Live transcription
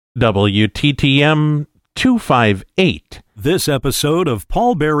WTTM 258. This episode of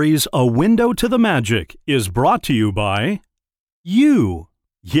Paul Berry's A Window to the Magic is brought to you by you.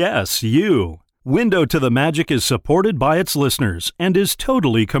 Yes, you. Window to the Magic is supported by its listeners and is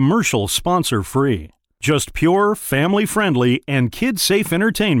totally commercial sponsor-free. Just pure, family-friendly, and kid-safe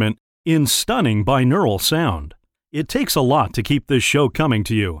entertainment in stunning binaural sound. It takes a lot to keep this show coming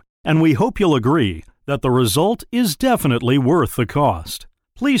to you, and we hope you'll agree that the result is definitely worth the cost.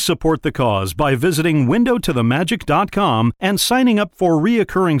 Please support the cause by visiting windowtothemagic.com and signing up for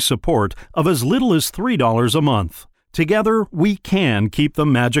reoccurring support of as little as $3 a month. Together, we can keep the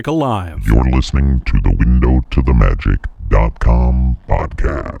magic alive. You're listening to the windowtothemagic.com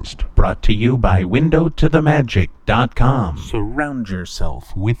podcast. Brought to you by windowtothemagic.com. Surround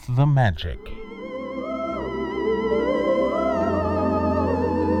yourself with the magic.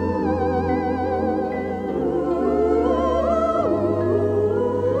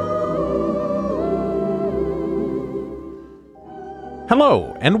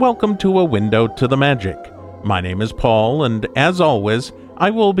 Hello, and welcome to A Window to the Magic. My name is Paul, and as always,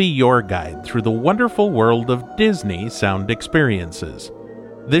 I will be your guide through the wonderful world of Disney sound experiences.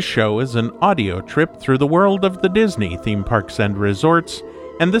 This show is an audio trip through the world of the Disney theme parks and resorts,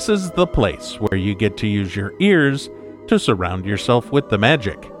 and this is the place where you get to use your ears to surround yourself with the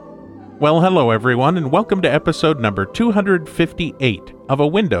magic. Well, hello everyone, and welcome to episode number 258 of A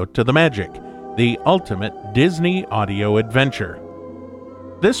Window to the Magic, the ultimate Disney audio adventure.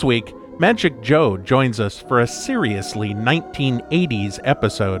 This week, Magic Joe joins us for a seriously 1980s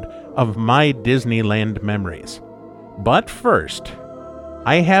episode of My Disneyland Memories. But first,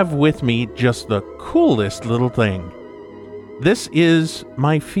 I have with me just the coolest little thing. This is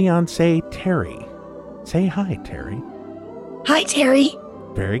my fiancée, Terry. Say hi, Terry. Hi, Terry.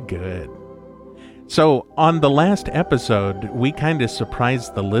 Very good. So, on the last episode, we kind of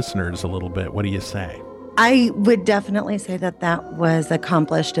surprised the listeners a little bit. What do you say? I would definitely say that was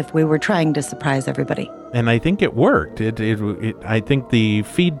accomplished if we were trying to surprise everybody. And I think it worked. I think the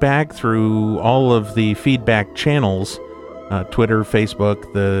feedback through all of the feedback channels, Twitter,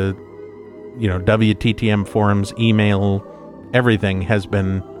 Facebook, the WTTM forums, email, everything has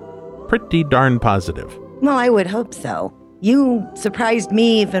been pretty darn positive. Well, I would hope so. You surprised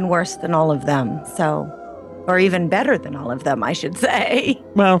me even worse than all of them, or even better than all of them, I should say.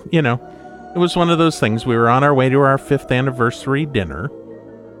 Well, it was one of those things. We were on our way to our 5th anniversary dinner.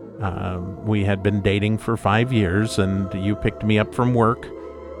 We had been dating for 5 years, and you picked me up from work,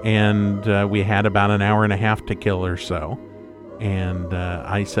 and we had about an hour and a half to kill or so. And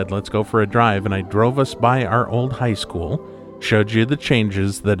I said, let's go for a drive, and I drove us by our old high school, showed you the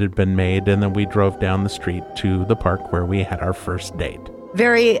changes that had been made, and then we drove down the street to the park where we had our first date.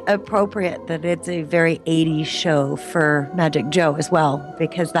 Very appropriate that it's a very 80s show for Magic Joe as well,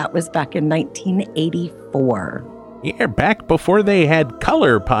 because that was back in 1984. Yeah, back before they had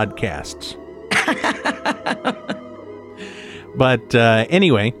color podcasts. But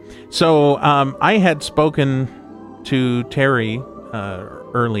anyway, so I had spoken to Terry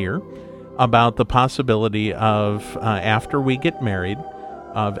earlier about the possibility of, after we get married,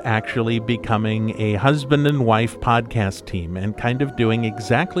 of actually becoming a husband and wife podcast team and kind of doing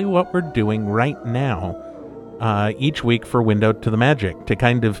exactly what we're doing right now each week for Window to the Magic, to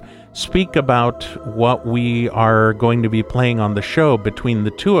kind of speak about what we are going to be playing on the show between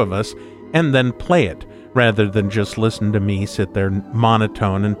the two of us and then play it, rather than just listen to me sit there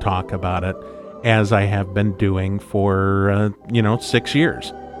monotone and talk about it as I have been doing for, 6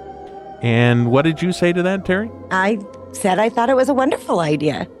 years. And what did you say to that, Terry? I said I thought it was a wonderful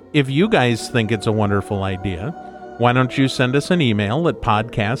idea. If you guys think it's a wonderful idea, why don't you send us an email at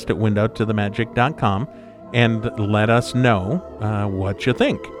podcast@windowtothemagic.com and let us know what you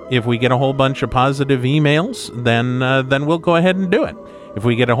think. If we get a whole bunch of positive emails, then we'll go ahead and do it. If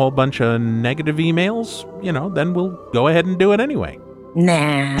we get a whole bunch of negative emails, then we'll go ahead and do it anyway.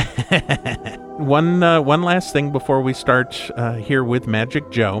 Nah. One last thing before we start here with Magic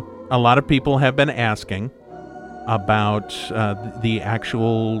Joe. A lot of people have been asking about the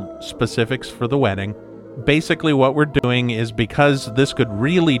actual specifics for the wedding. Basically, what we're doing is, because this could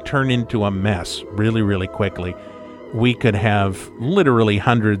really turn into a mess really, really quickly, we could have literally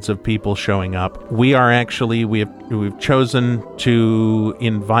hundreds of people showing up. We've chosen to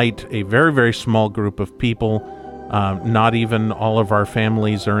invite a very, very small group of people. Not even all of our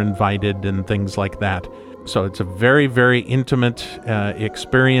families are invited and things like that. So it's a very, very intimate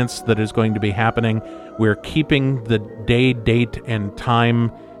experience that is going to be happening. We're keeping the day, date, and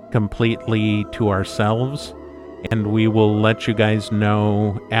time completely to ourselves, and we will let you guys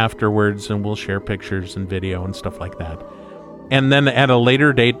know afterwards, and we'll share pictures and video and stuff like that. And then at a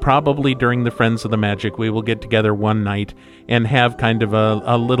later date, probably during the Friends of the Magic, we will get together one night and have kind of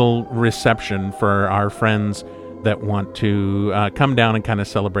a little reception for our friends that want to come down and kind of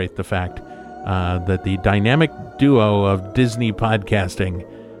celebrate the fact that the dynamic duo of Disney podcasting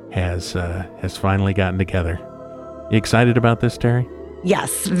has finally gotten together. You excited about this, Terry?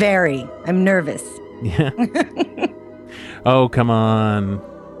 Yes, very. I'm nervous. Yeah. Oh, come on.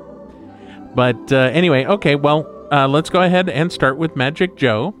 But anyway, okay, well, let's go ahead and start with Magic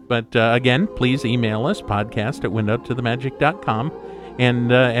Joe. But again, please email us, podcast@windowtothemagic.com,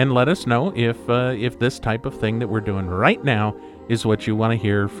 and let us know if this type of thing that we're doing right now is what you want to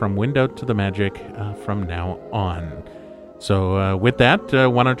hear from Window to the Magic from now on. So with that,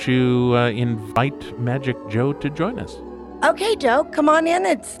 why don't you invite Magic Joe to join us? Okay, Joe, come on in.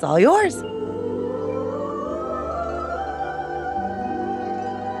 It's all yours.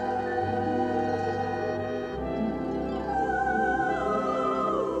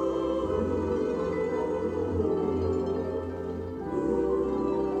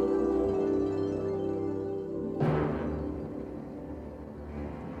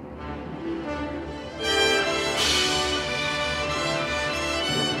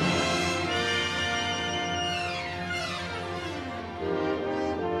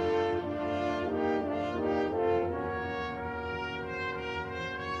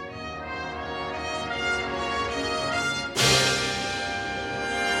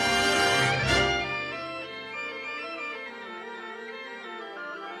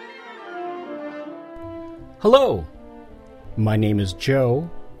 Hello, my name is Joe.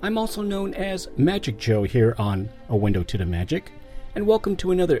 I'm also known as Magic Joe here on A Window to the Magic, and welcome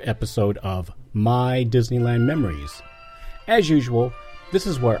to another episode of My Disneyland Memories. As usual, this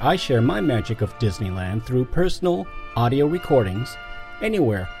is where I share my magic of Disneyland through personal audio recordings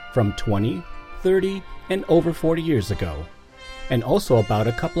anywhere from 20, 30, and over 40 years ago, and also about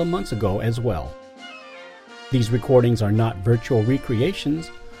a couple of months ago as well. These recordings are not virtual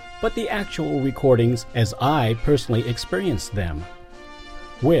recreations, but the actual recordings as I personally experienced them,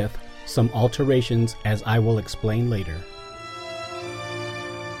 with some alterations as I will explain later.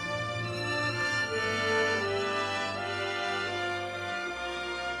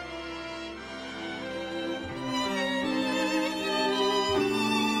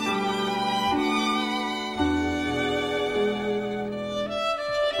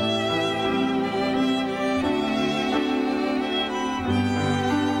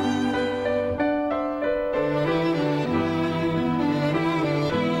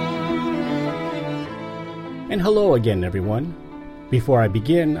 And hello again, everyone. Before I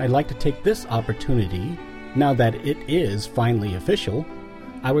begin, I'd like to take this opportunity, now that it is finally official,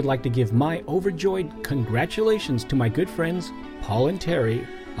 I would like to give my overjoyed congratulations to my good friends Paul and Terry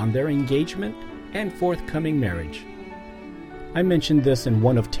on their engagement and forthcoming marriage. I mentioned this in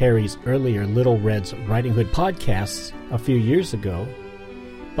one of Terry's earlier Little Red's Riding Hood podcasts a few years ago,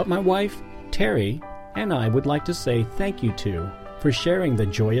 but my wife, Terry, and I would like to say thank you to for sharing the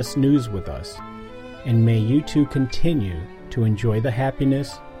joyous news with us. And may you two continue to enjoy the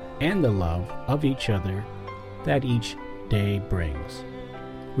happiness and the love of each other that each day brings.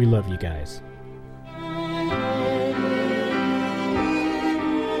 We love you guys.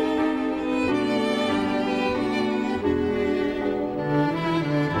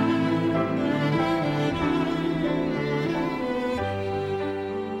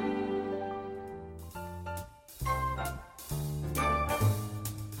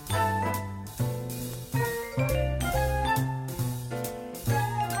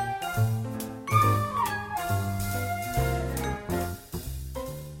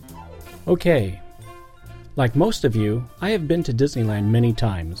 Okay, like most of you, I have been to Disneyland many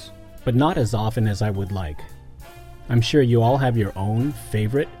times, but not as often as I would like. I'm sure you all have your own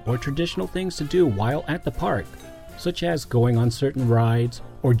favorite or traditional things to do while at the park, such as going on certain rides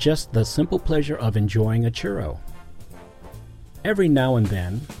or just the simple pleasure of enjoying a churro. Every now and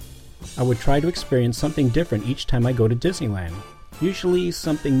then, I would try to experience something different each time I go to Disneyland, usually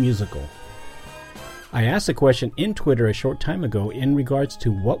something musical. I asked a question in Twitter a short time ago in regards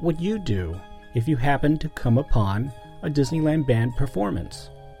to what would you do if you happened to come upon a Disneyland band performance.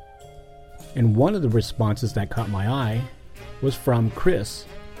 And one of the responses that caught my eye was from Chris,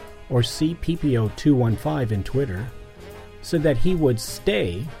 or CPPO215 in Twitter, said that he would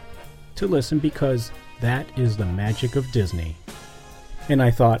stay to listen because that is the magic of Disney. And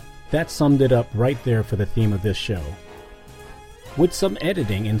I thought that summed it up right there for the theme of this show. With some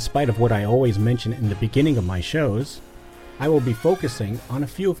editing, in spite of what I always mention in the beginning of my shows, I will be focusing on a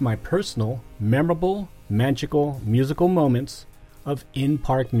few of my personal, memorable, magical, musical moments of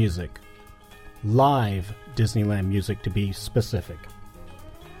in-park music. live Disneyland music to be specific.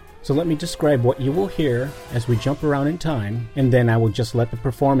 So let me describe what you will hear as we jump around in time, and then I will just let the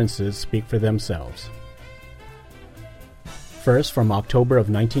performances speak for themselves. First, from October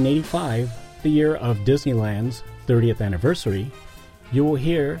of 1985, the year of Disneyland's 30th anniversary, you will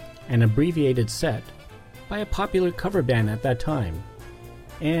hear an abbreviated set by a popular cover band at that time,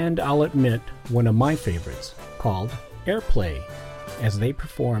 and I'll admit one of my favorites, called Airplay, as they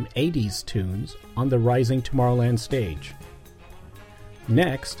perform 80s tunes on the Rising Tomorrowland stage.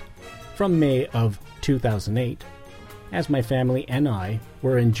 Next, from May of 2008, as my family and I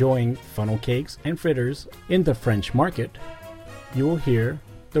were enjoying funnel cakes and fritters in the French Market, you will hear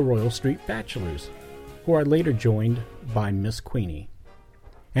the Royal Street Bachelors, who are later joined by Miss Queenie.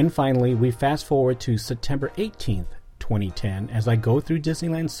 And finally, we fast forward to September 18th, 2010, as I go through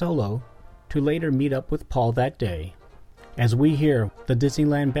Disneyland solo to later meet up with Paul that day, as we hear the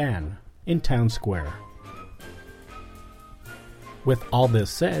Disneyland Band in Town Square. With all this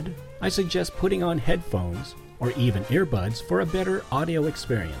said, I suggest putting on headphones or even earbuds for a better audio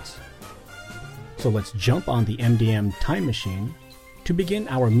experience. So let's jump on the MDM time machine to begin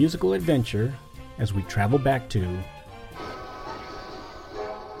our musical adventure as we travel back to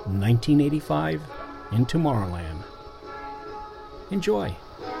 1985 in Tomorrowland. Enjoy!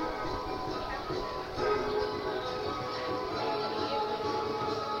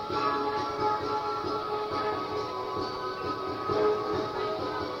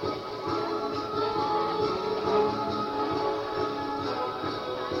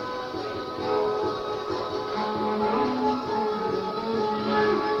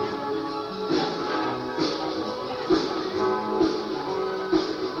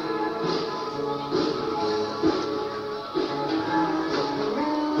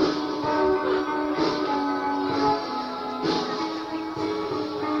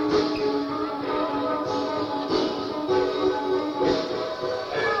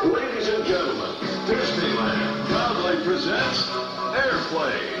 Disneyland proudly presents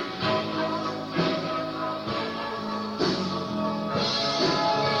Airplay.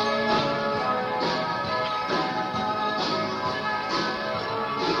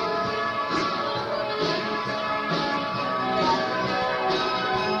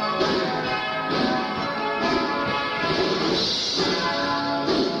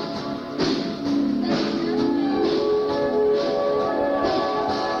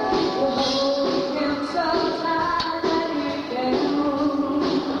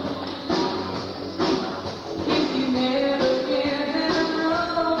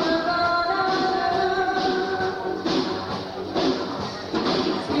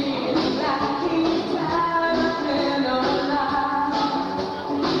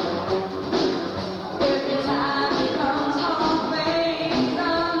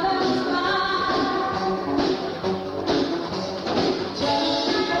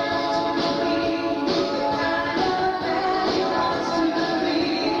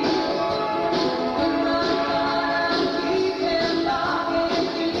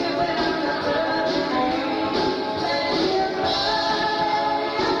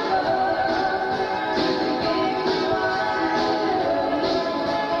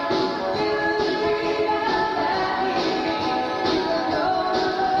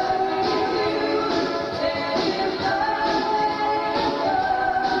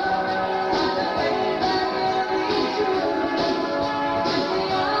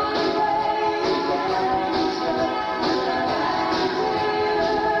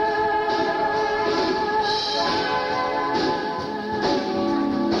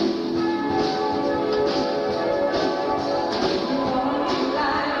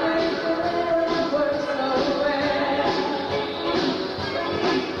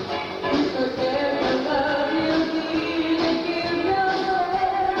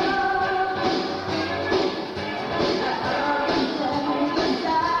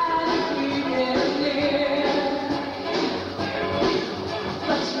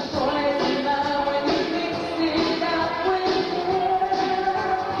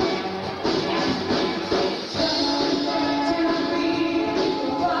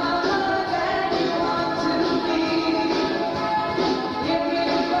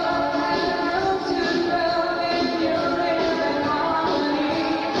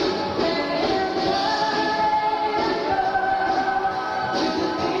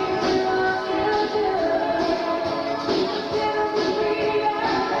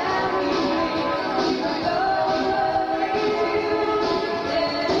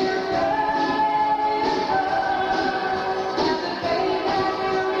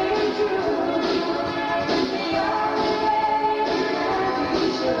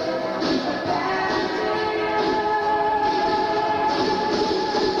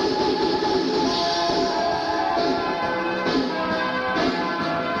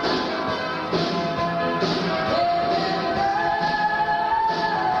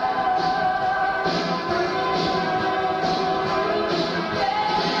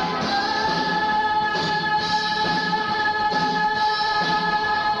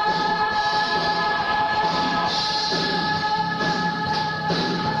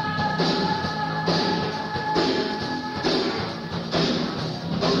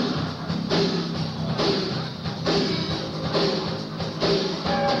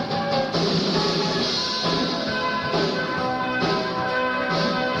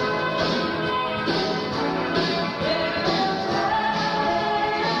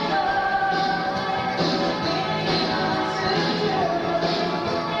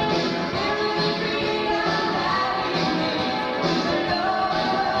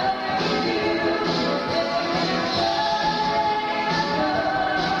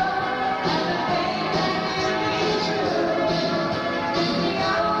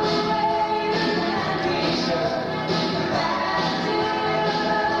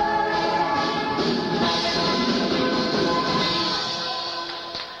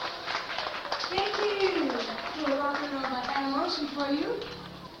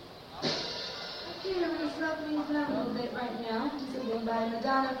 up things down a little bit right now. Something by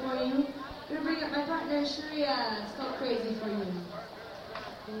Madonna for you. I'm gonna bring up my partner, Sharia. It's called Crazy for you.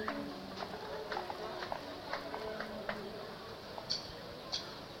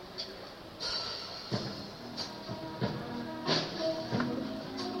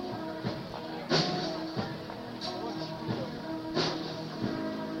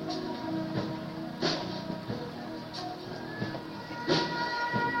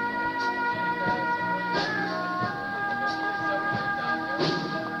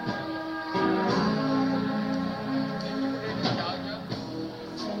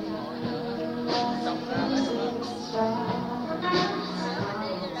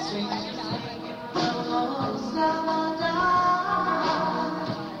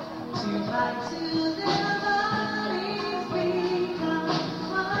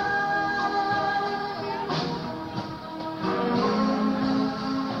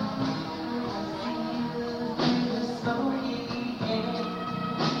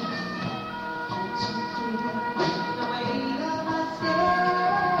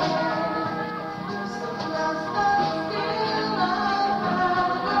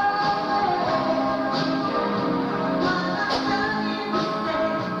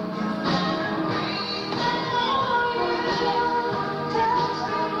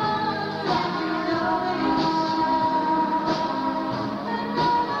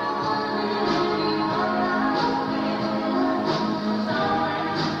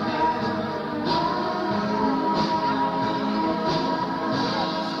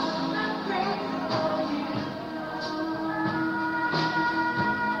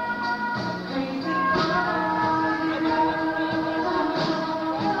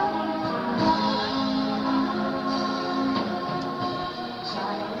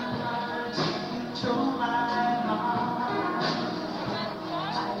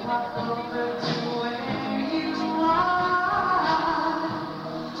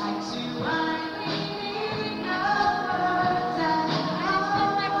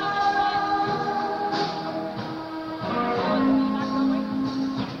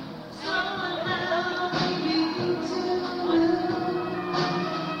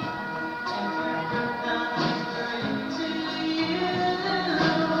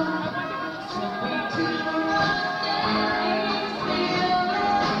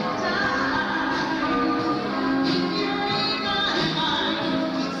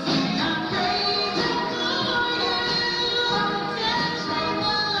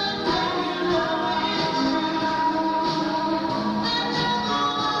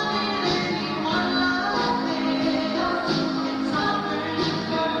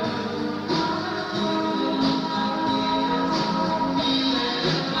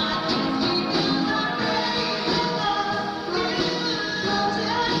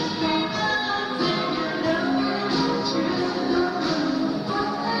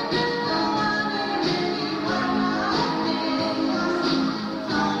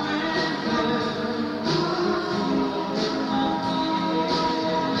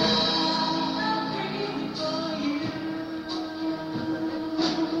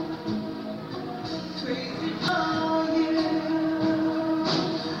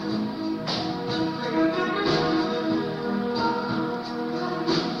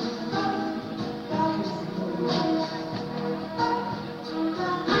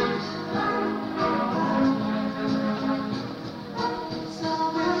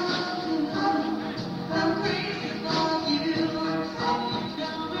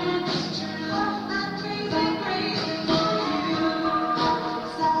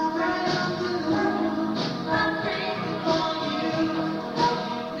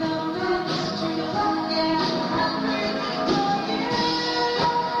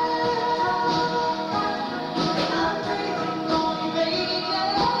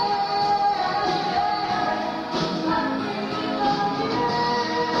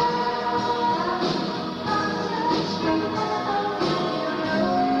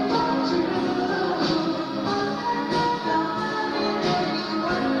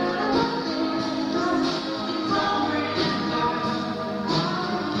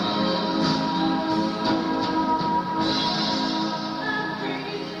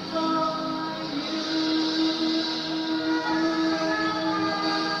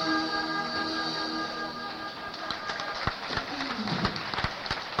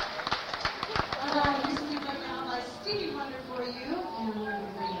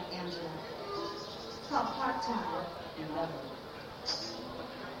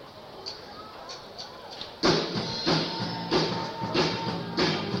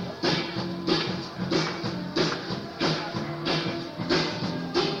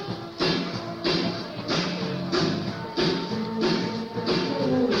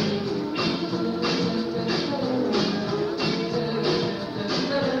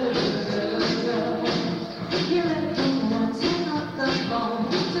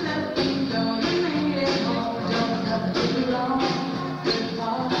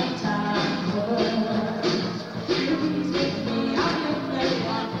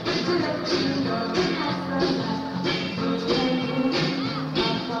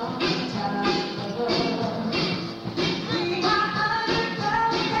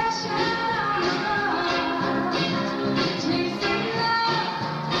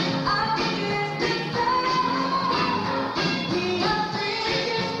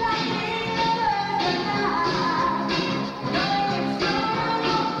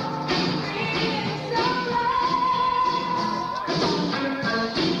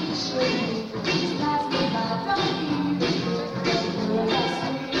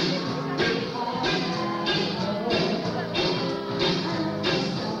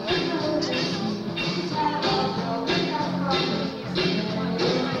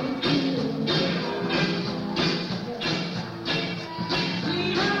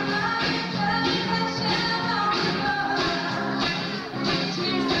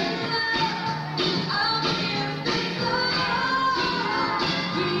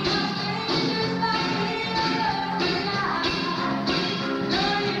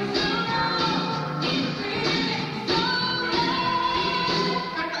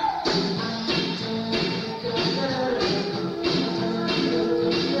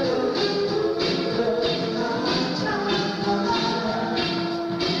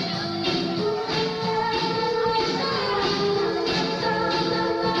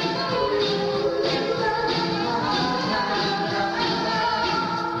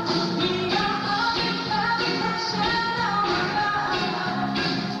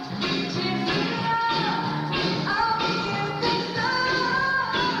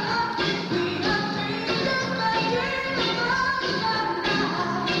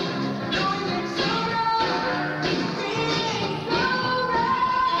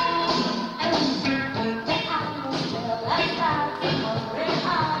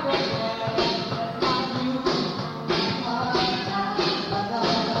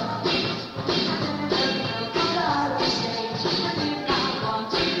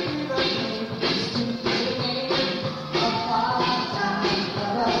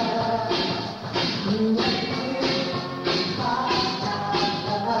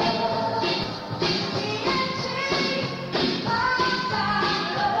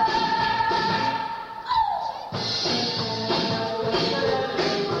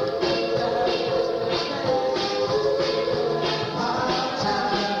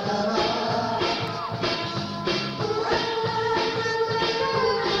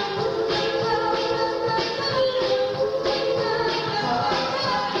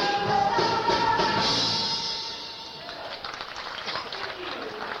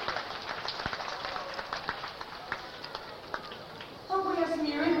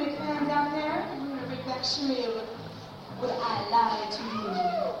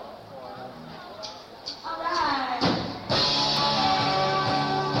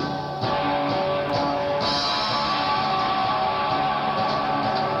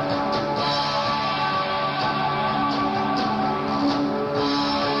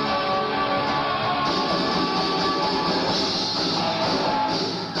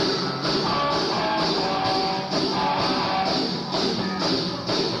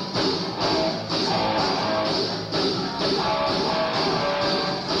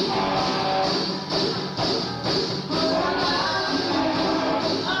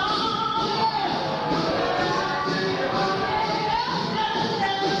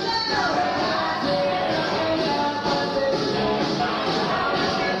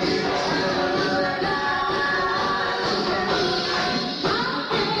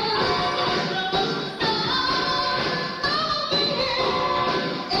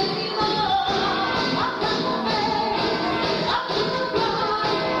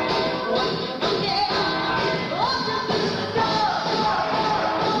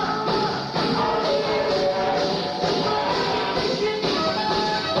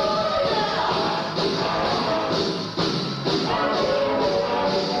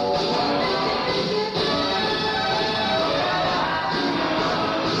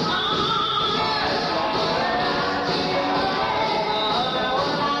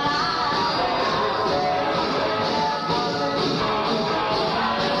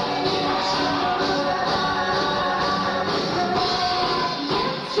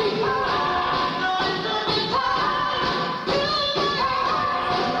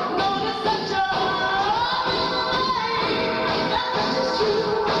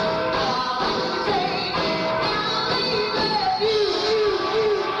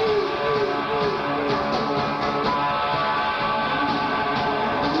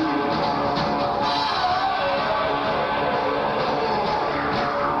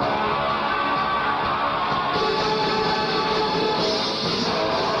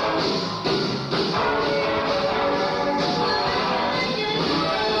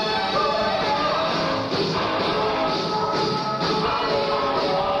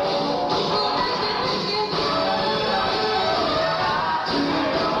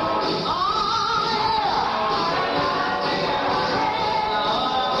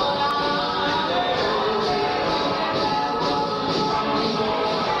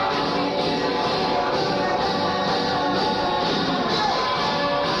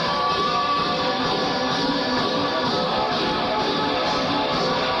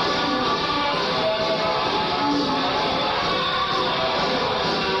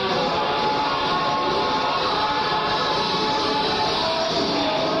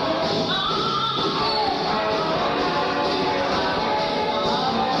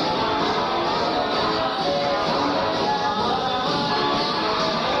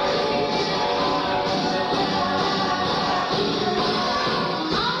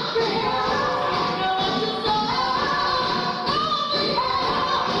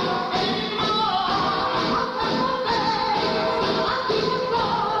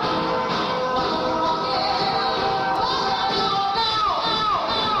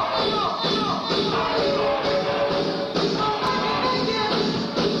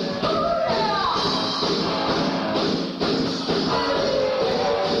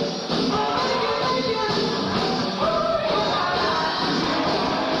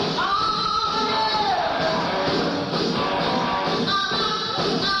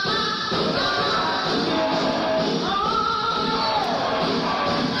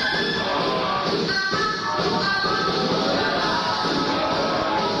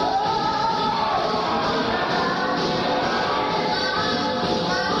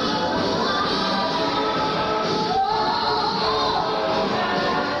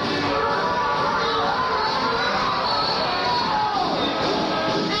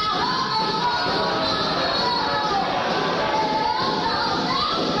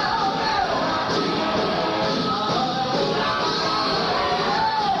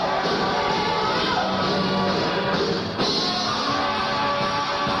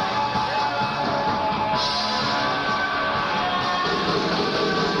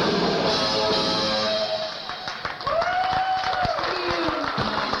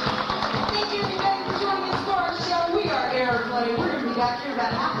 back here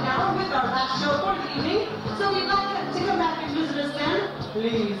about half an hour with our last show for the evening. So if you'd like to come back and visit us then,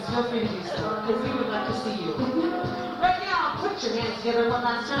 please feel free to do so, because we would like to see you. Right now, put your hands together one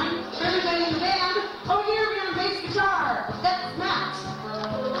last time. For everybody in the band, over here we have bass guitar. That's Matt.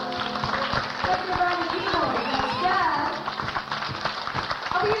 Over here on the keyboard, that's Dad.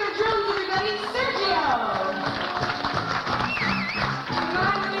 Over here on drums, everybody, Sergio. And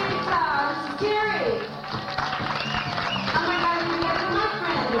on the guitar, this is Terry. I'm going to have you together with my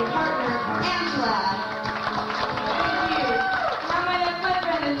friend and partner, Angela. Thank you. And I'm going to have my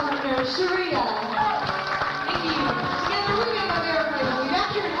friend and partner, Sharia. Thank you. Together we're going to go airplane. We'll be back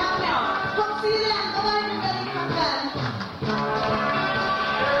here in half an hour. Hope to see you then. Bye-bye, everybody. Come then.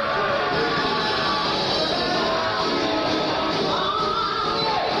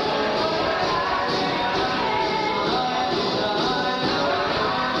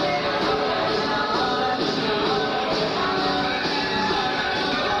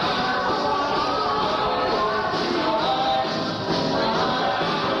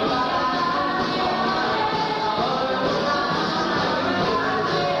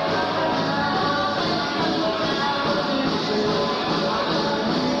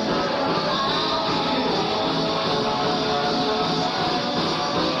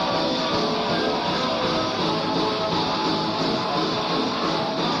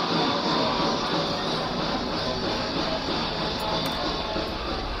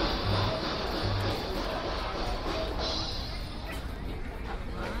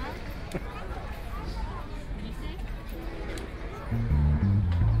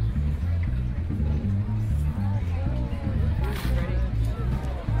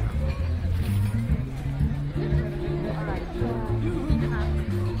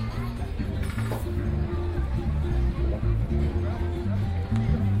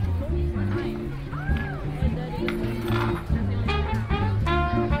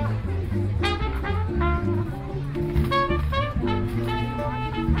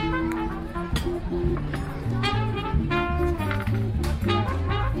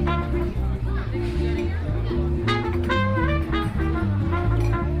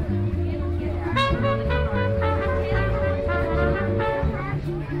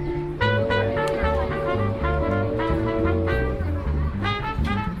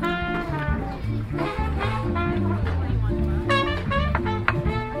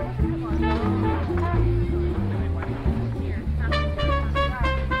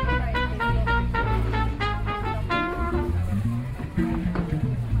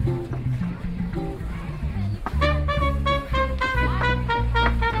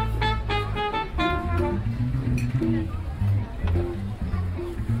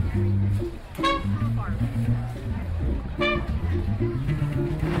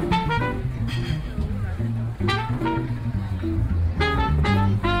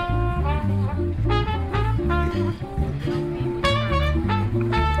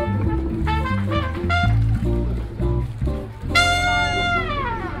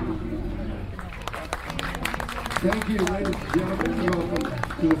 Thank you, ladies and gentlemen. Welcome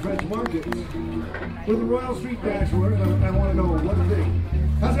to the French Market. For the Royal Street Bachelors, I want to know one thing.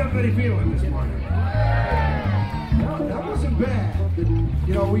 How's everybody feeling this morning? That wasn't bad.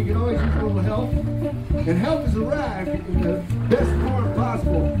 You know, we can always use a little help. And help has arrived in the best form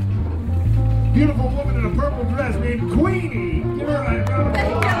possible. Beautiful woman in a purple dress named Queenie. Give her a round of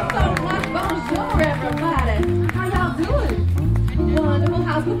Thank y'all so much. Bonjour, everybody. How y'all doing? Wonderful.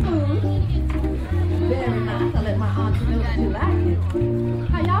 How's the food? Very nice. I let my auntie know that you like it.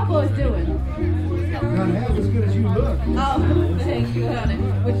 How y'all boys doing? Not half as good as you look. Oh, thank you, honey.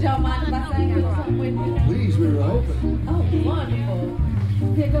 Would y'all mind if I sang a little something with you? Please, we were hoping. Oh, wonderful.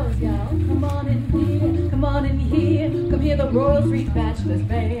 Here goes, y'all. Come on in here, come on in here. Come hear the Royal Street Bachelors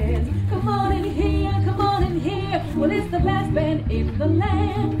band. Come on in here, come on in here. Well, it's the best band in the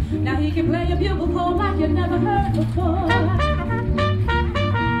land. Now he can play a bugle call like you never heard before.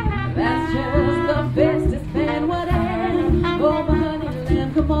 That's just the bestest band, whatever. Oh, my honey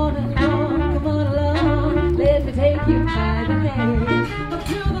lamb, come on along, come on along. Let me take you by the hand. Up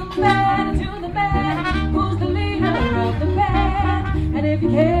to the man, who's the leader of the band. And if you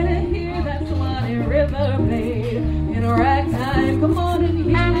care to hear that Swanee River played in a ragtime, come on in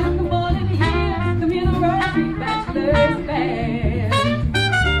here, come on in here. Come hear the Royal Street Bachelors band.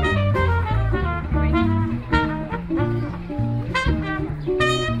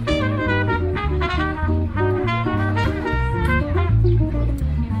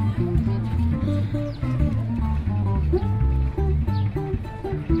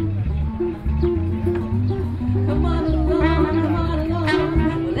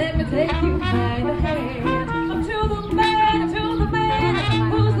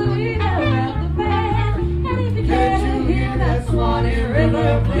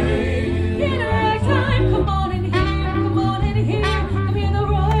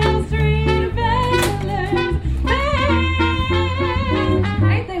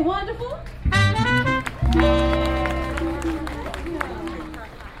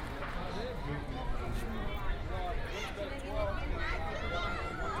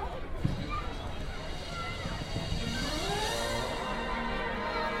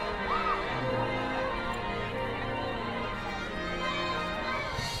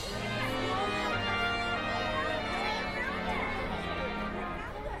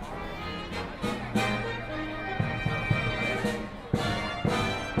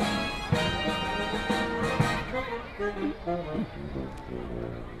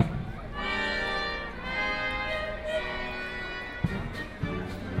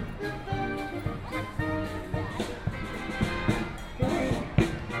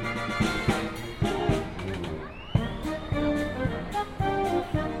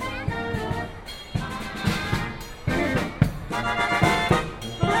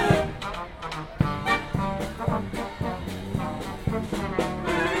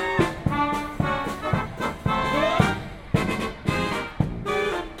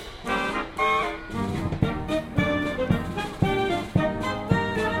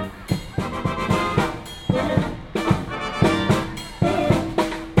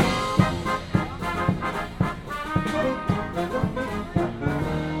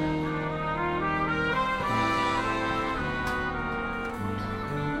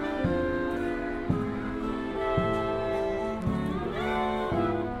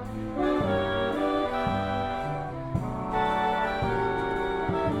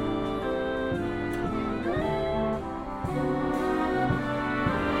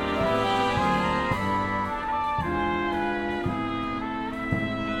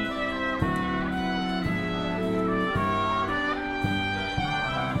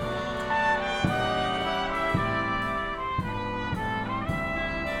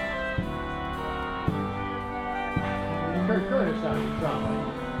 Curtis on the trumpet.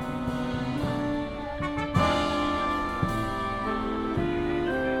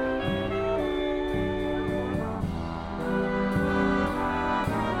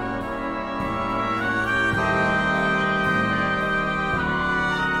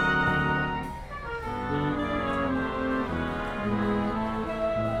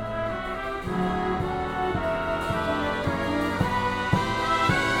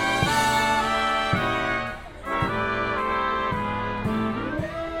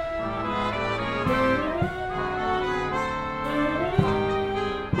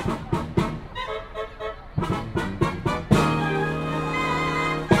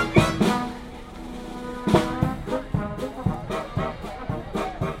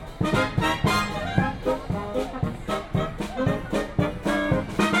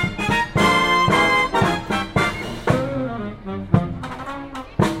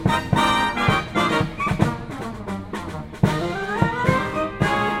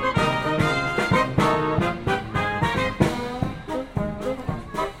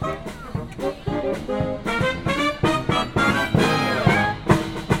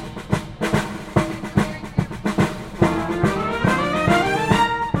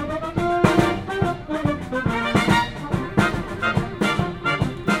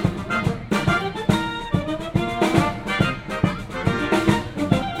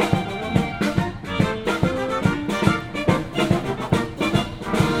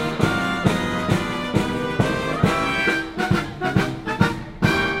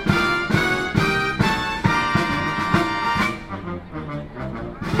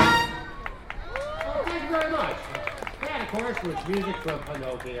 Was music from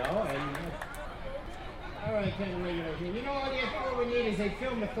Pinocchio, and all right, kind of regular here. You know what? I think what we need is a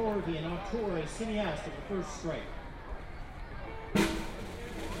film authority and auteur, a cineast of the first strike.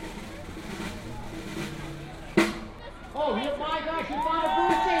 Oh, my gosh, you found a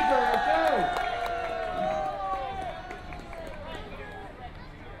birthday girl too!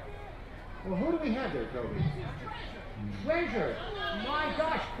 Well, who do we have there, Toby? Treasure! My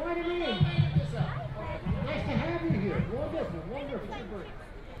gosh, quite a name! Nice to have you here. Wonderful, wonderful.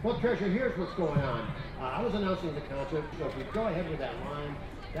 Well, Treasure, here's what's going on. I was announcing the concert, so if you go ahead with that line,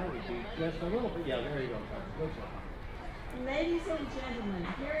 that would be just a little bit. Yeah, there you go, Treasure. Good job. Ladies and gentlemen,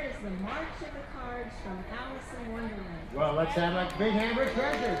 here is the March of the Cards from Alice in Wonderland. Well, let's have a big hand for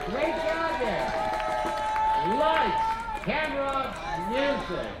Treasure. Great job there. Lights, camera,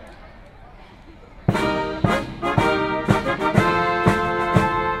 music.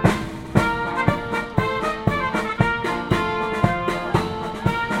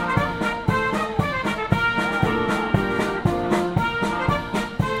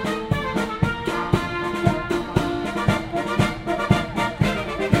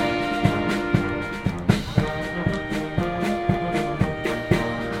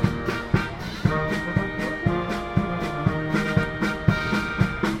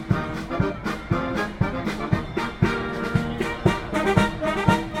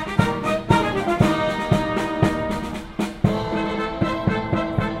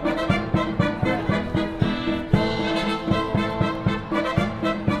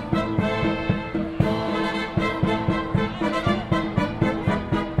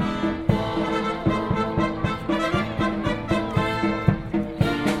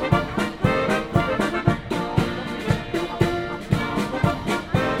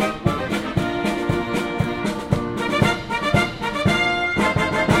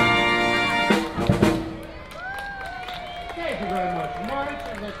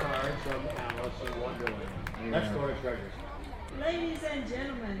 the cards from Alice in Wonderland. Let's go to treasures. Ladies and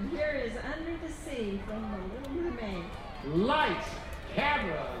gentlemen, here is Under the Sea from The Little Mermaid. Lights,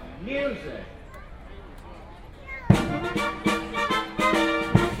 camera, music.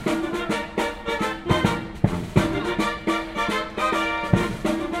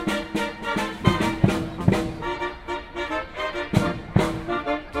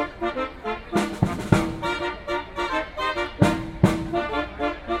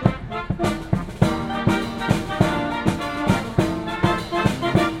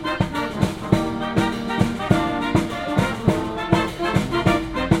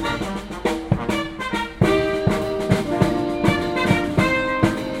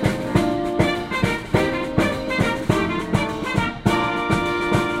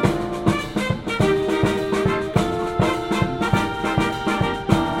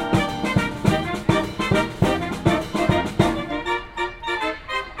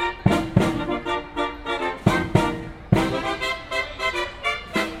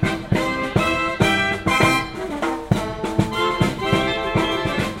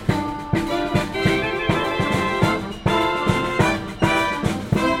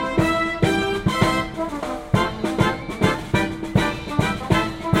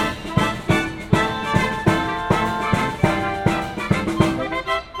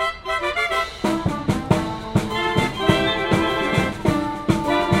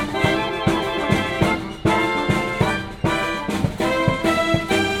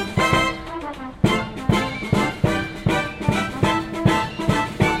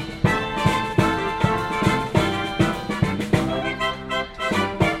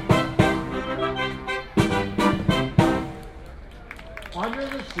 Under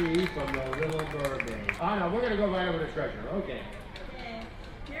the Sea from The Little Mermaid. Oh no, we're going to go right over to treasure. Okay. Okay.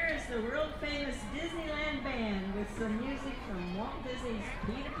 Here is the world famous Disneyland Band with some music from Walt Disney's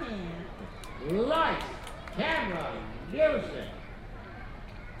Peter Pan. Lights, camera, music.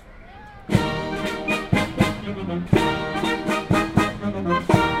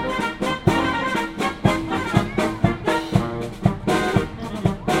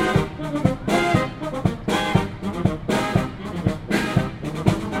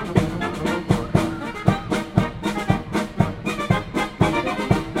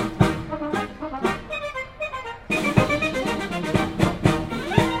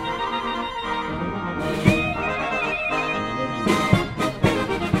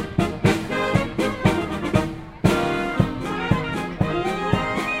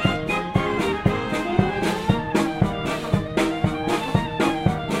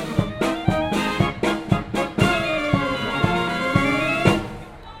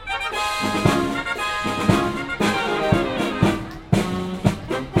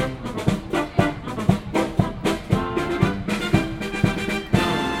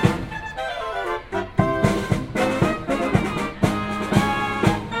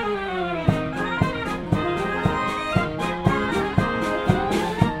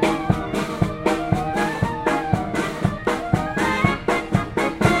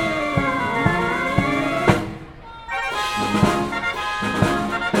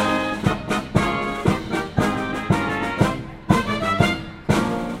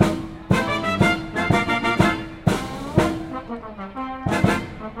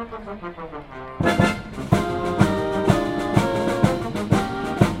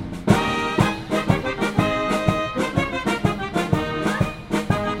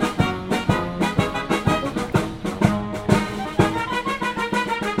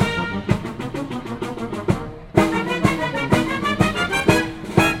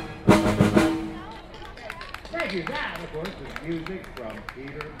 Thank you. That, of course, is music from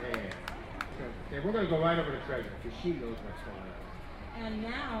Peter Pan. Okay, we're going to go right over to treasure because she knows what's going on. And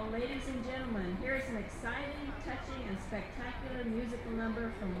now, ladies and gentlemen, here is an exciting, touching, and spectacular musical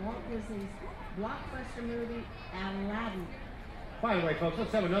number from Walt Disney's blockbuster movie, Aladdin. By the way, folks,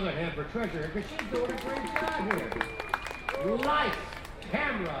 let's have another hand for treasure because she's doing a great job here. Lights,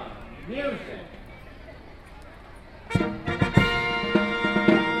 camera, music.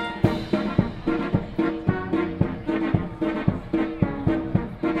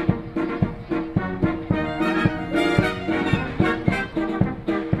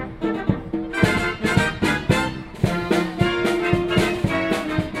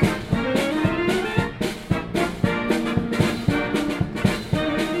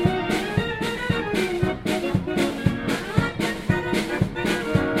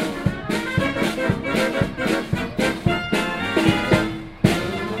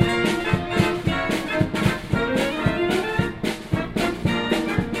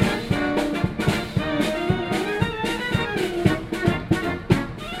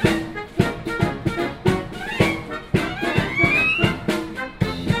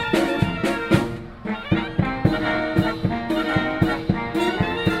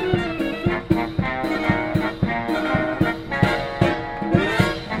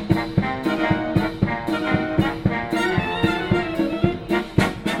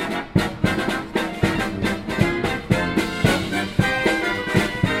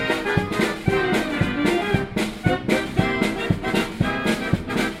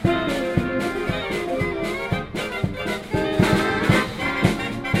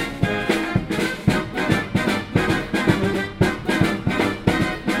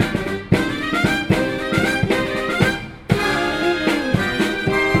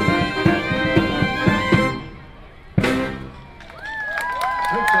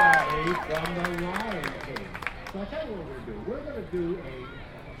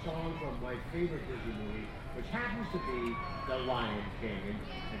 from my favorite Disney movie, which happens to be The Lion King.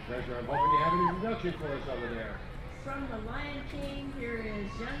 And Treasure, I'm hoping you have an introduction for us over there. From The Lion King, here is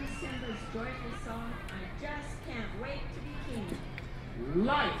young Simba's joyful song, I Just Can't Wait to Be King.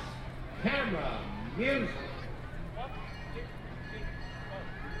 Lights, camera, music.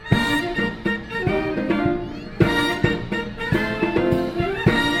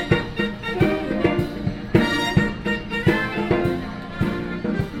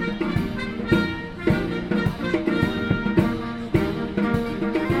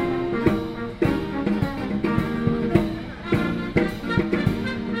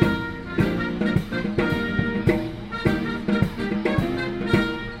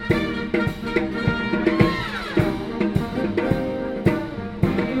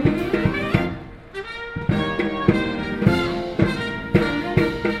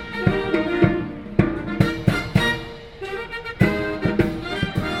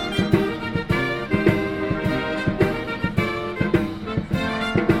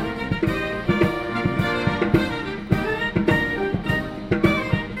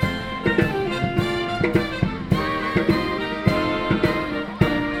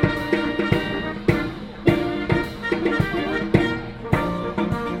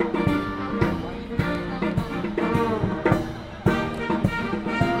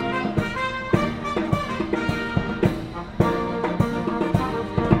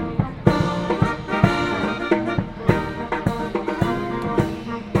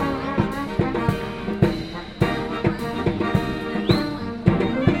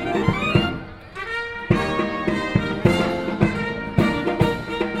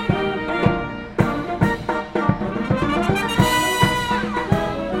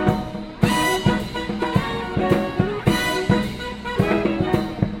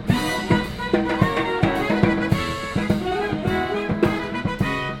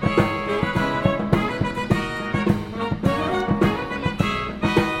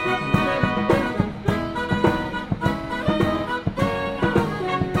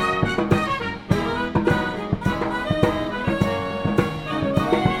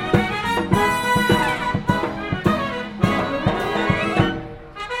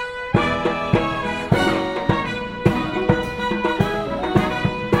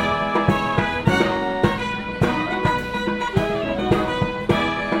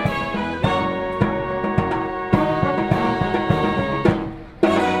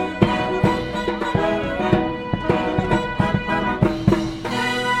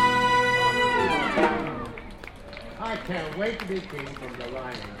 Wait to be king from The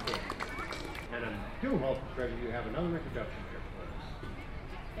Lion King. And I do hope, Treasure, you have another introduction here for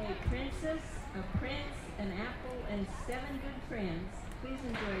us. A princess, a prince, an apple, and 7 good friends. Please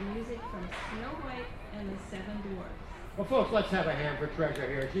enjoy music from Snow White and the 7 Dwarfs. Well, folks, let's have a hand for Treasure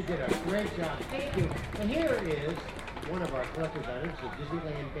here. She did a great job. Thank you. And here is one of our collector's items, the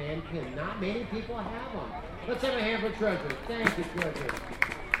Disneyland band pin. Not many people have them. Let's have a hand for Treasure. Thank you, Treasure.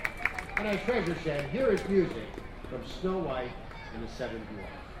 And as Treasure said, here is music from Snow White and the 7 Dwarfs.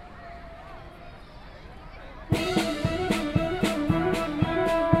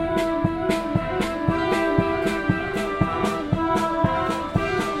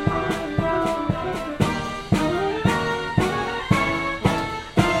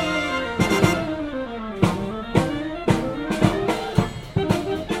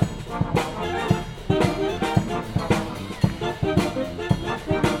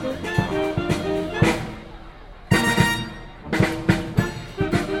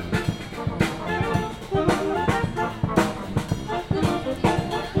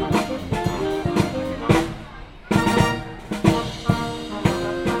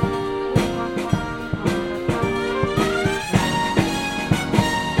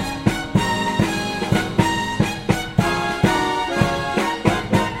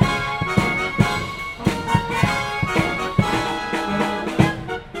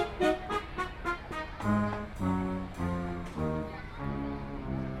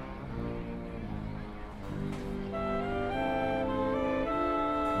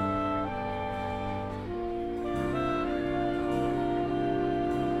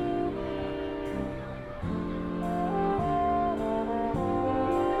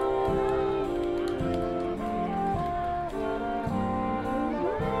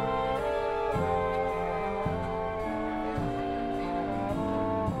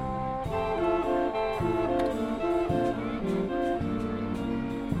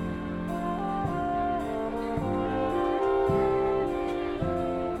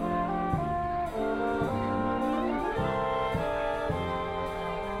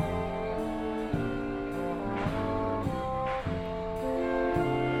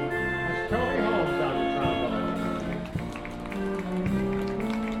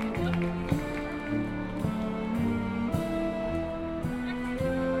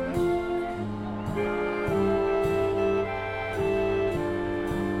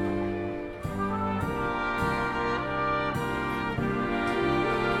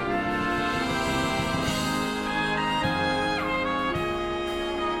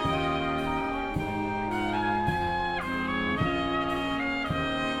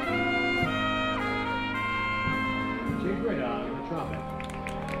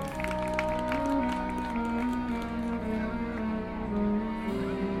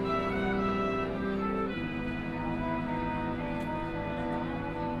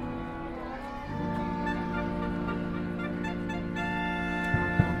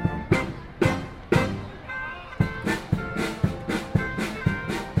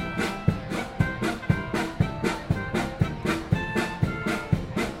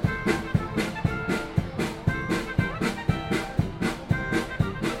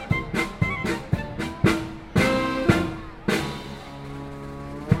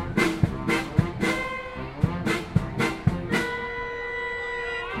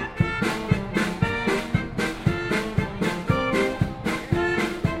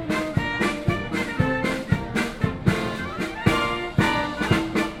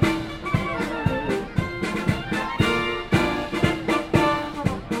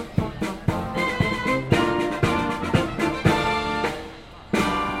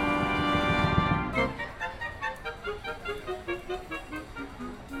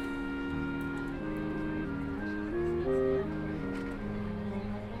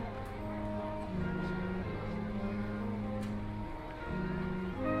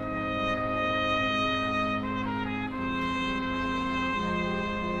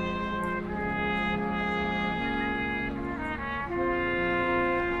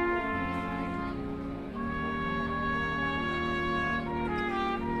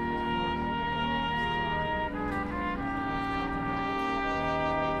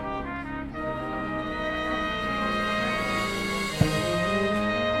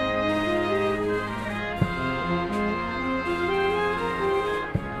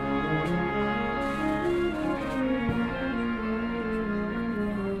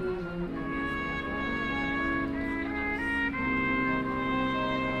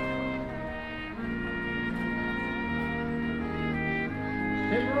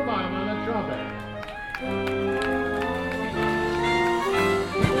 Tim Rubine on the trumpet.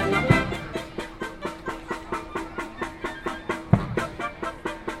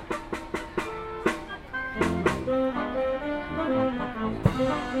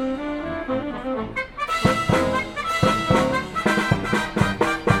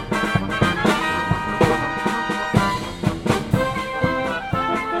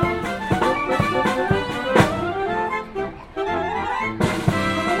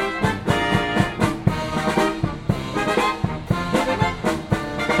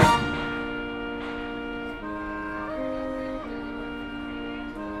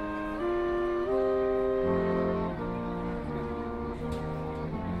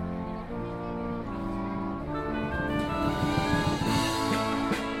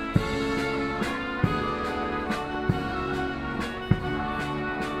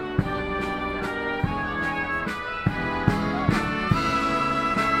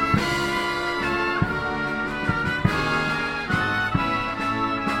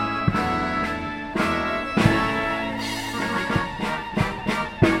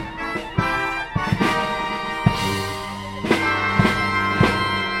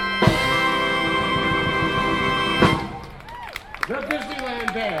 The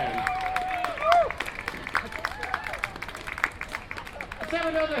Disneyland Band. Let's have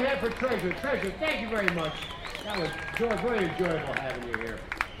another hand for Treasure. Treasure, thank you very much. That was very enjoyable having you here.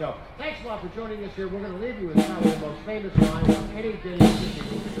 So, thanks a lot for joining us here. We're going to leave you with probably the most famous line of any Disney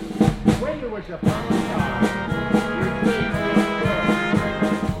movie. When there was a proper time, your dreams came true.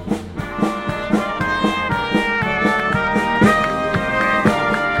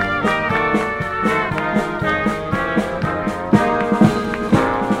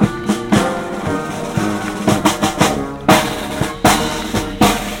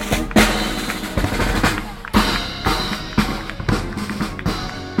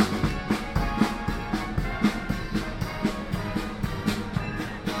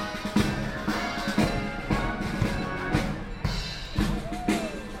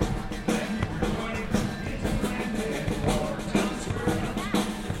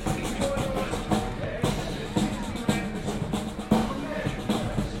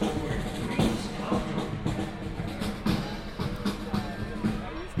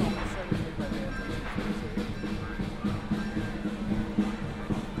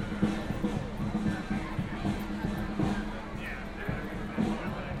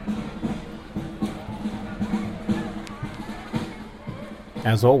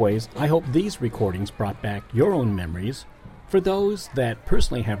 As always, I hope these recordings brought back your own memories for those that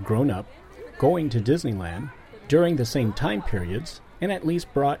personally have grown up going to Disneyland during the same time periods and at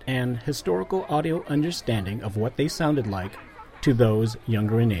least brought an historical audio understanding of what they sounded like to those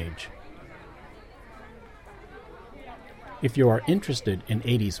younger in age. If you are interested in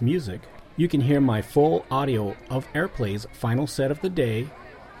 80s music, you can hear my full audio of Airplay's final set of the day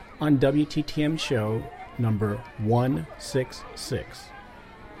on WTTM show number 166.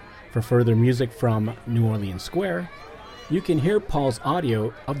 For further music from New Orleans Square, you can hear Paul's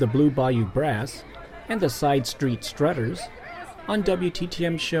audio of the Blue Bayou Brass and the Side Street Strutters on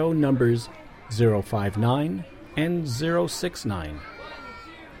WTTM show numbers 059 and 069.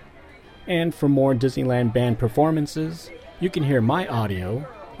 And for more Disneyland Band performances, you can hear my audio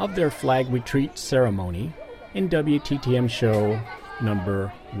of their flag retreat ceremony in WTTM show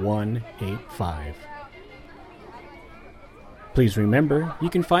number 185. Please remember, you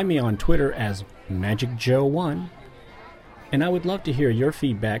can find me on Twitter as MagicJoe1, and I would love to hear your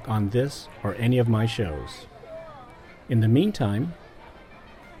feedback on this or any of my shows. In the meantime,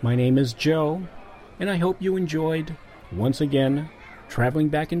 my name is Joe, and I hope you enjoyed, once again, traveling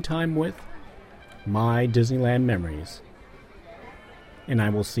back in time with my Disneyland memories. And I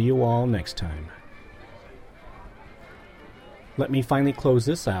will see you all next time. Let me finally close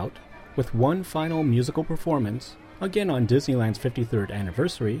this out with one final musical performance, again on Disneyland's 53rd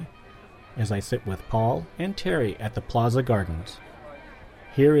anniversary, as I sit with Paul and Terry at the Plaza Gardens.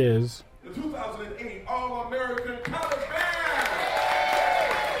 Here is the 2008 All-American College Band!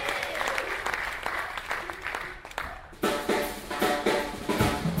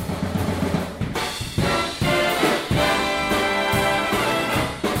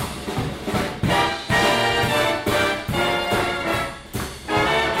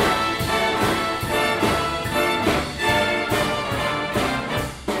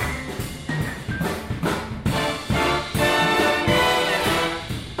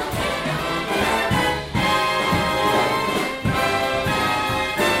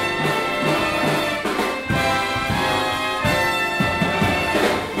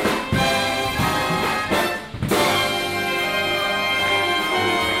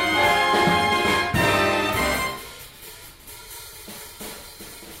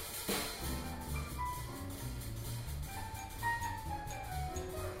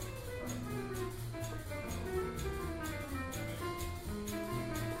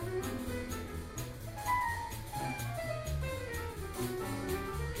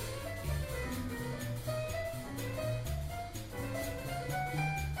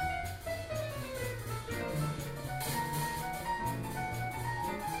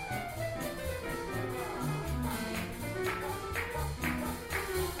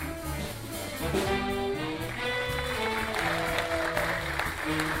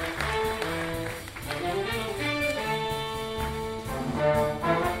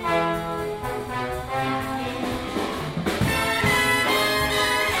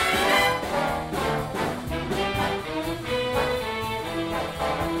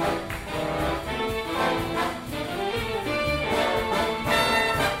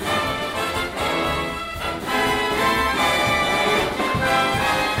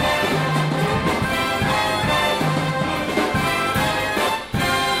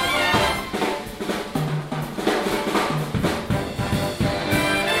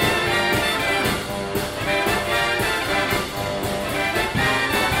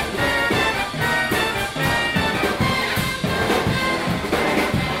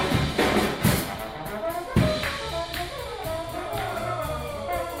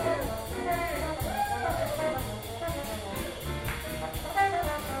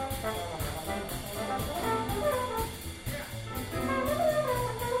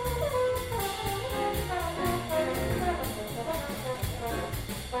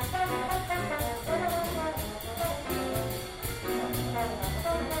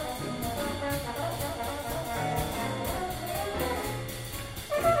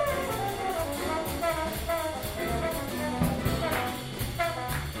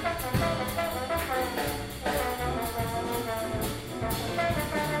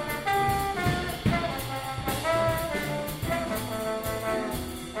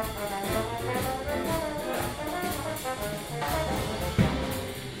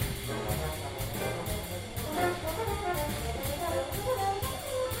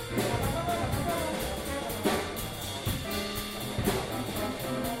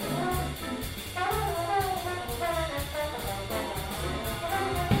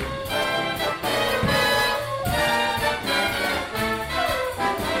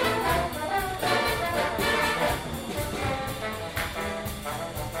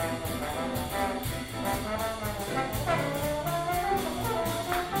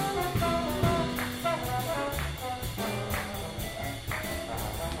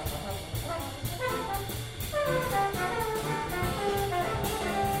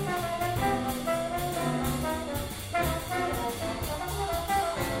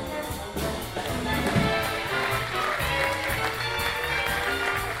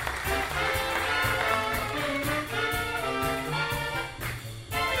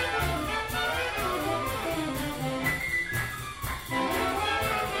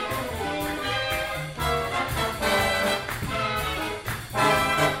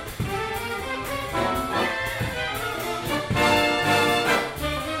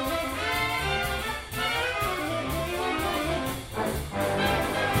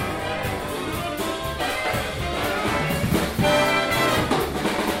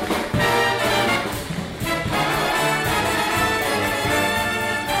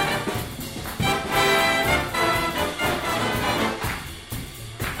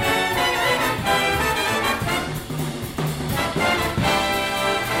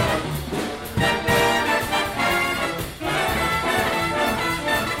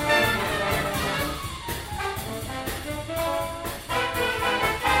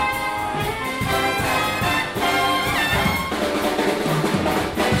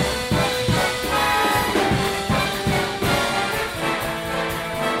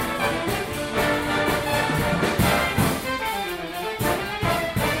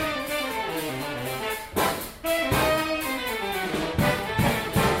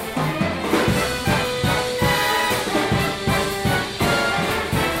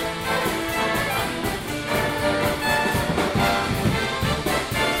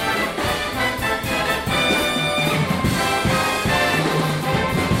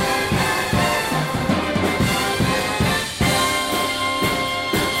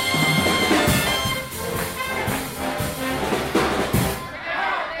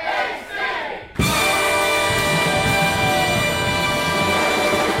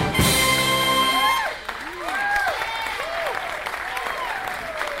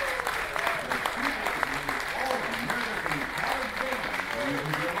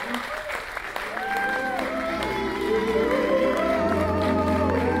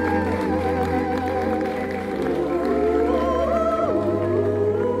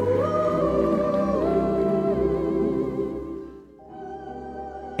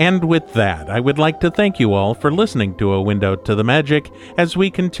 And with that, I would like to thank you all for listening to A Window to the Magic as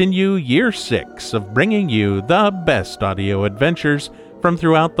we continue year 6 of bringing you the best audio adventures from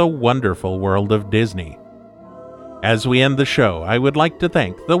throughout the wonderful world of Disney. As we end the show, I would like to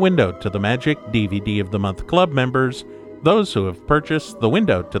thank the Window to the Magic DVD of the Month Club members, those who have purchased the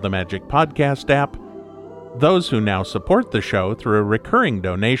Window to the Magic podcast app, those who now support the show through a recurring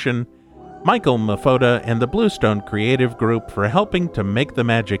donation, Michael Mafoda and the Bluestone Creative Group for helping to make the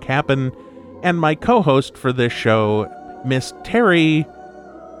magic happen, and my co-host for this show, Miss Terry,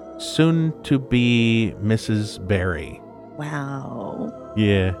 soon to be Mrs. Berry. Wow.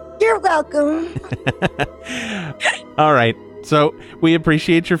 Yeah. You're welcome. All right. So we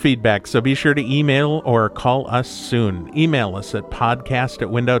appreciate your feedback, so be sure to email or call us soon. Email us at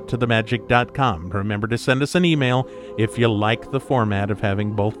podcast@windowtothemagic.com. Remember to send us an email if you like the format of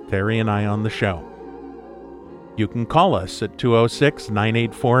having both Terry and I on the show. You can call us at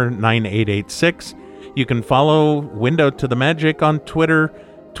 206-984-9886. You can follow Window to the Magic on Twitter,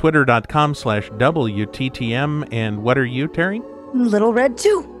 twitter.com/WTTM. And what are you, Terry? Little Red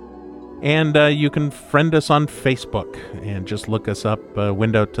 2. And you can friend us on Facebook and just look us up,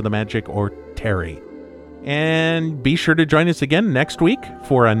 Window to the Magic or Terry. And be sure to join us again next week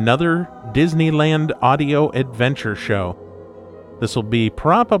for another Disneyland audio adventure show. This will be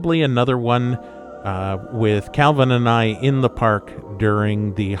probably another one with Calvin and I in the park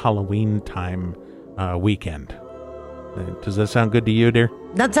during the Halloween time weekend. Does that sound good to you, dear?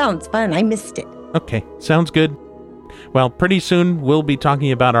 That sounds fun. I missed it. Okay, sounds good. Well, pretty soon we'll be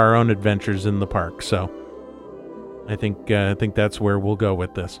talking about our own adventures in the park, so I think that's where we'll go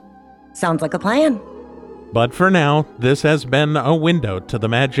with this. Sounds like a plan. But for now, this has been A Window to the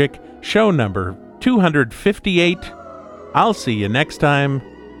Magic, show number 258. I'll see you next time,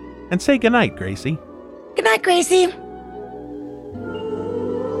 and say goodnight, Gracie. Good night, Gracie.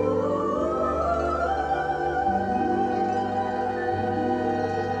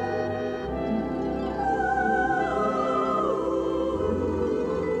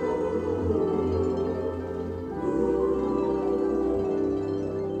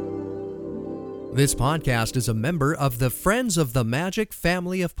 This podcast is a member of the Friends of the Magic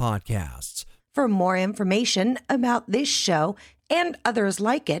family of podcasts. For more information about this show and others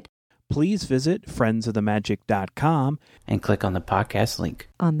like it, please visit friendsofthemagic.com and click on the podcast link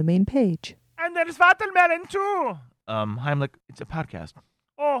on the main page. And there's Watermelon too. Heimlich, it's a podcast.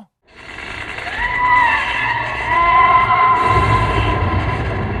 Oh.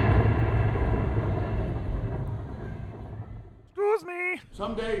 Excuse me.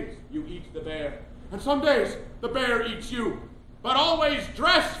 Some days you eat the bear, and some days the bear eats you. But always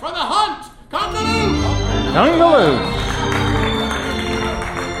dress for the hunt! Congaloo! Congaloo!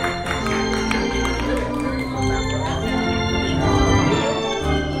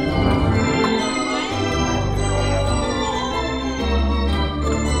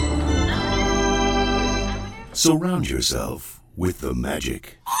 Surround yourself with the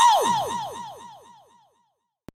magic.